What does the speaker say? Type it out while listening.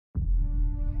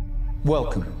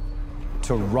Welcome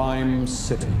to Rhyme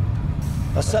City,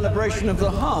 a celebration of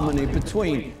the harmony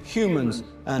between humans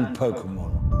and Pokemon.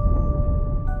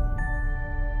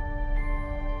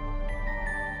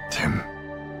 Tim,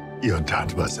 your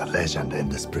dad was a legend in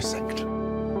this precinct.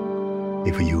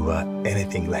 If you were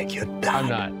anything like your dad... I'm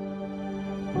not.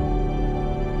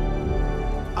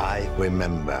 I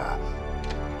remember.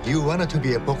 You wanted to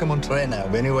be a Pokemon trainer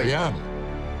when you were young.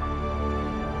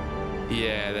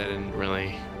 Yeah, that didn't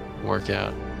really work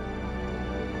out.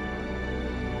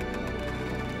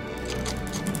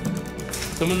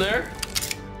 Someone there?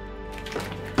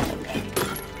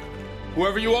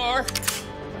 Whoever you are,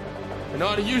 I know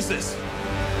how to use this.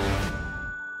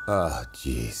 Oh,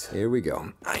 jeez. Here we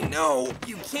go. I know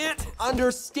you can't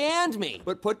understand me,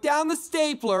 but put down the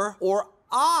stapler or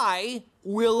I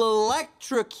will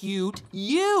electrocute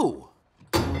you.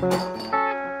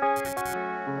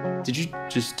 Did you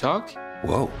just talk?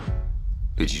 Whoa.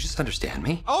 Did you just understand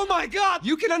me? Oh my God,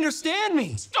 you can understand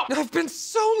me. Stop. I've been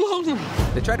so lonely.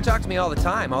 They try to talk to me all the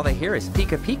time. All they hear is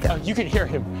Pika Pika. You can hear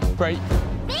him, right?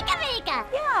 Pika Pika!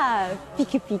 Yeah,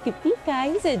 Pika Pika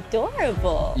Pika, he's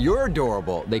adorable. You're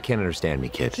adorable. They can't understand me,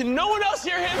 kid. Can no one else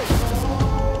hear him?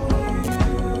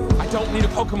 I don't need a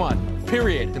Pokemon,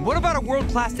 period. Then what about a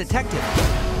world-class detective?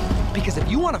 Because if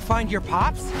you want to find your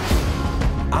pops,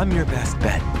 I'm your best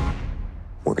bet.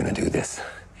 We're gonna do this.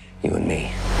 You and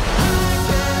me.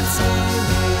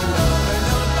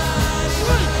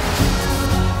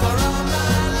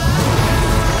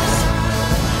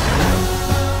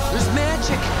 There's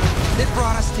magic that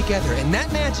brought us together, and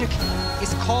that magic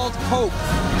is called hope.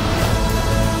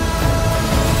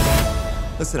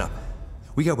 Listen up.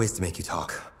 We got ways to make you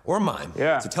talk. Or mime.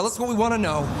 Yeah. So tell us what we want to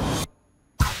know.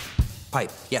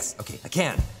 Pipe. Yes, okay, I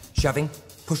can. Shoving,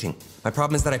 pushing. My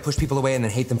problem is that I push people away and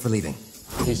then hate them for leaving.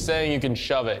 He's saying you can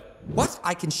shove it. What?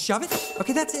 I can shove it?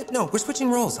 Okay, that's it. No, we're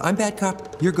switching roles. I'm bad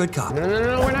cop. You're good cop.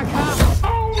 No, we're not cops.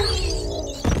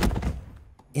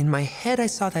 In my head, I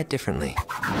saw that differently.